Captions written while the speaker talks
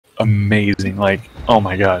amazing. Like, oh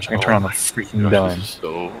my gosh, I can turn on the my freaking gosh, dime. this is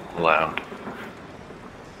so loud.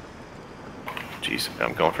 Jeez,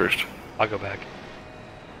 I'm going first. I'll go back.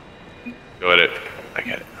 Go at it. I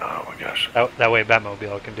get it. Oh my gosh. That way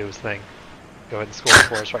Batmobile can do his thing. Go ahead and score it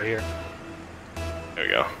for us right here. There we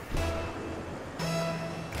go.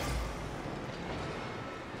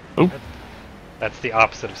 Oh, That's the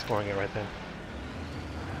opposite of scoring it right then.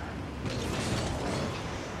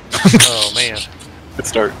 Oh man. good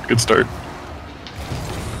start. Good start.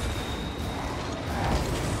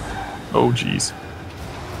 Oh jeez.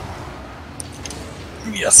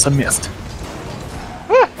 Yes, I missed.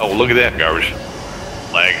 Oh, look at that garbage.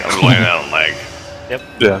 Lag. I'm laying out on lag. Yep.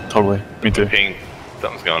 Yeah, totally. Me too. Ping.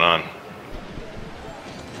 Something's going on.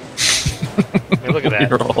 I mean, look at that.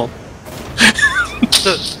 You're all...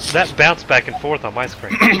 So, that bounced back and forth on my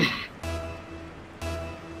screen.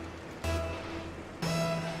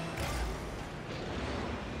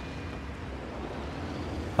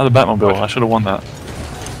 Oh, the Batmobile. I should have won that.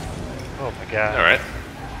 Oh my god. All right.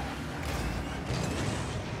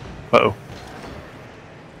 Uh-oh.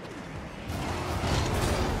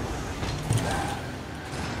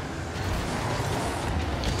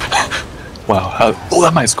 Wow. Oh,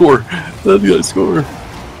 that might score. That might score.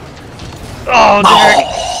 Oh,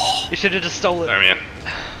 Derek! You should have just stolen it. Sorry, man.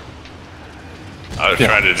 I was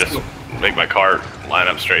trying to just make my car line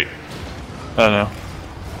up straight. I don't know.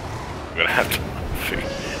 I'm gonna have to.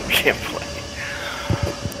 Can't play.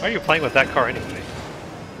 Why are you playing with that car anyway?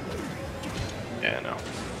 Yeah, no.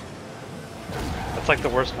 That's like the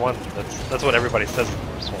worst one. That's what everybody says is the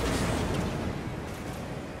worst one.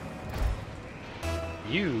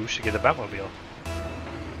 You should get the Batmobile.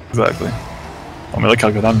 Exactly. I mean, look how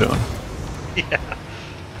good I'm doing. Yeah.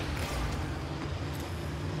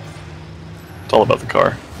 It's all about the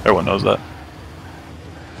car. Everyone knows that.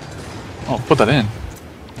 Oh, put that in.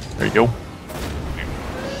 There you go.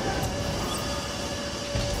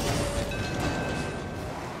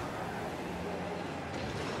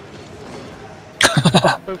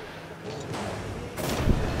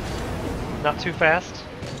 Not too fast.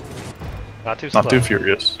 Not too slow. Not too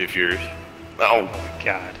furious. If you're. Oh Oh, my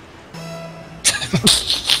god.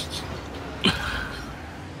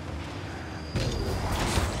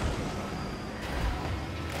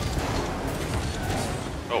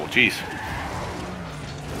 oh, jeez.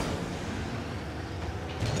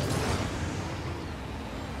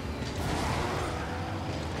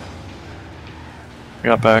 I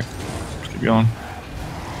got back. Let's keep going.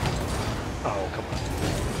 Oh, come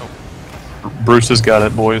on. Bruce has got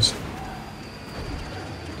it, boys.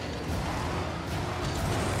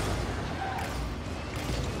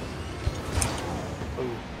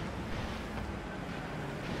 Ooh.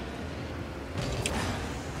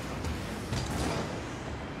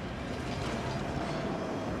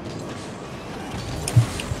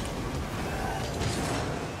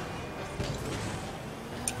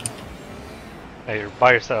 Hey, you're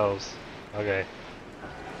by yourselves. Okay.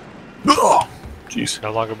 Oh, jeez.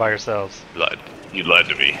 No longer by yourselves. You lied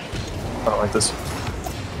to me. I don't like this.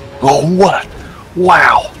 Oh, what?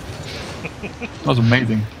 Wow. That was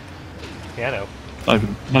amazing. Yeah, I know.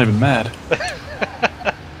 Not even mad.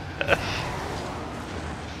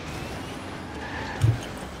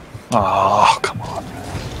 Oh, come on.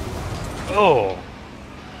 Oh!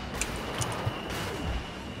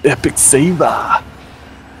 Epic saver.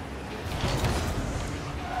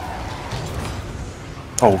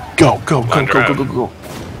 Oh, go, go, go, go, go, go, go.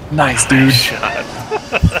 Nice, dude. Shot.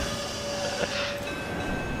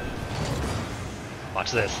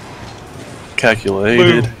 Watch this.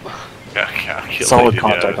 Calculated. Boom. Yeah, calculated. Solid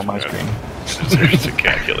contact yeah, on my screen. Seriously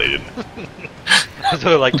calculated. I was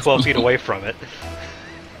only like 12 feet away from it.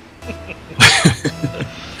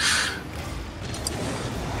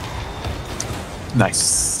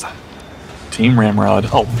 Nice. Team Ramrod.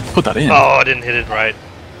 Oh, put that in. Oh, I didn't hit it right.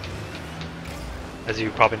 As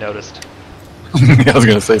you probably noticed. I was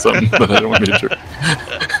gonna say something, but I didn't want me to jerk.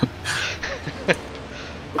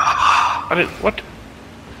 I didn't. What's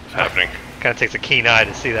happening? Kind of takes a keen eye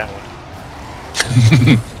to see that one.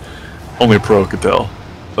 Only a pro could tell.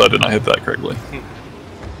 So I did not hit that correctly.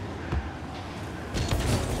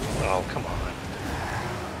 Oh, come on.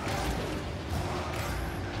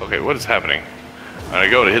 Okay, what is happening? When I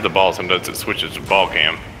go to hit the ball, sometimes it switches to ball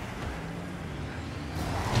cam.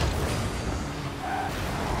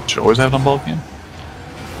 Should always have it on ball cam.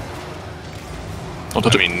 Don't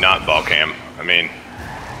touch I mean, not ball cam. I mean,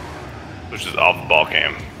 switches off the ball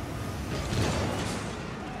cam.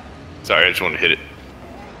 Sorry, I just wanted to hit it.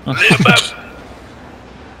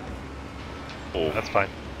 Oh, That's fine.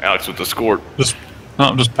 Alex with the score. No,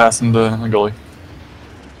 I'm just passing the goalie.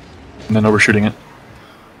 and then overshooting it.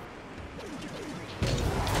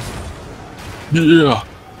 Yeah.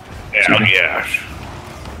 Yeah, oh, yeah.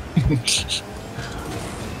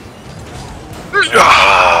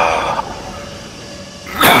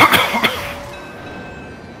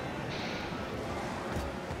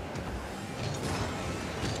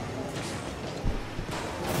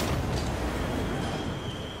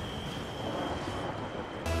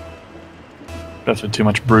 Definitely too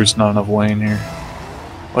much Bruce, not enough Wayne here.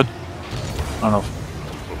 What? I don't know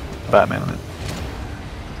if Batman in it.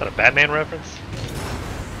 Is that a Batman reference?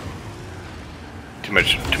 Too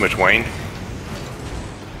much Wayne.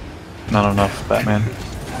 Not enough Batman.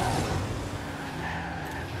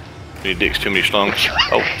 Many dicks, too many schlungs.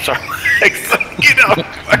 Oh, sorry. Get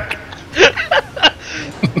out.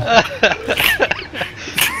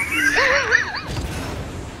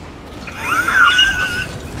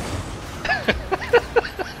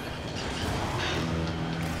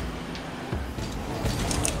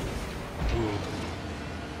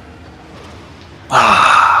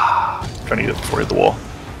 Trying to get it before I hit the wall.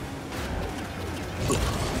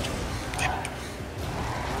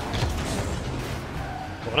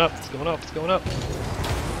 Going up, it's going up, it's going up.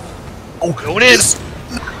 Oh, Going in!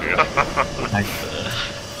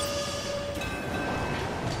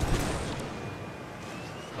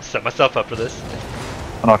 I'll set myself up for this.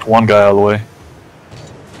 I knocked one guy out of the way.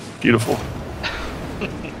 Beautiful.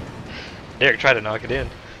 Eric tried to knock it in.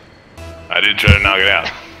 I did try to knock it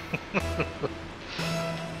out.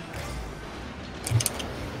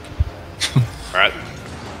 Alright.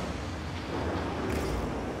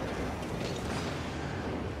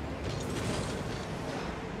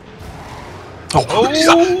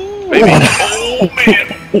 Oh, Baby. Oh, man.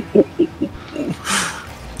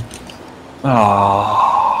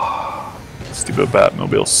 Ah, stupid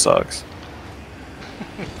Batmobile sucks.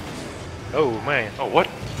 Oh man. Oh, what?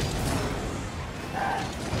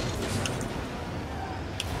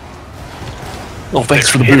 Oh, thanks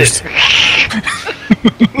for the Hit boost. it.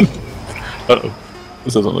 Uh-oh.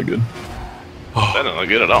 This doesn't look good. That doesn't look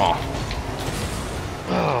good at all.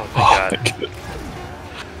 Oh, thank Oh, God. thank you.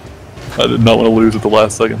 I did not want to lose at the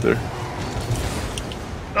last second there.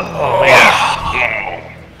 Oh man.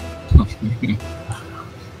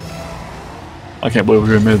 I can't believe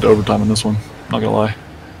we made it to overtime in this one. Not gonna lie.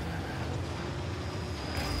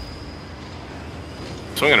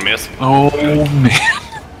 Swing and a miss. Oh man.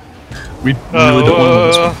 We really don't want to win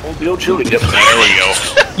this one. Oh, the old chili dip. There we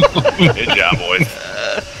go. Good job, boys.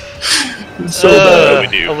 It's so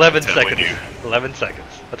bad. We do. 11 That's what we seconds. do. 11 seconds.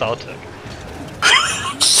 That's all it took.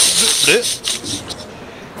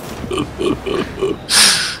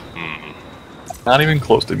 Not even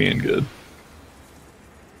close to being good.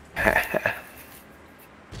 Oh,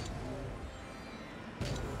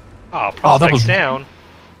 Oh, that prospects was down.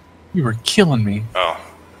 You were killing me. Oh.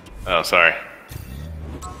 Oh, sorry.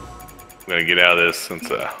 I'm gonna get out of this since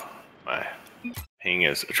my ping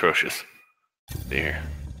is atrocious. There.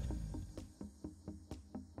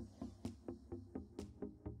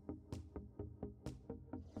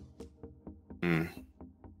 Hmm.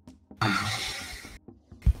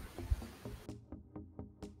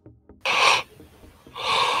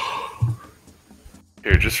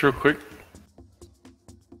 Here, just real quick.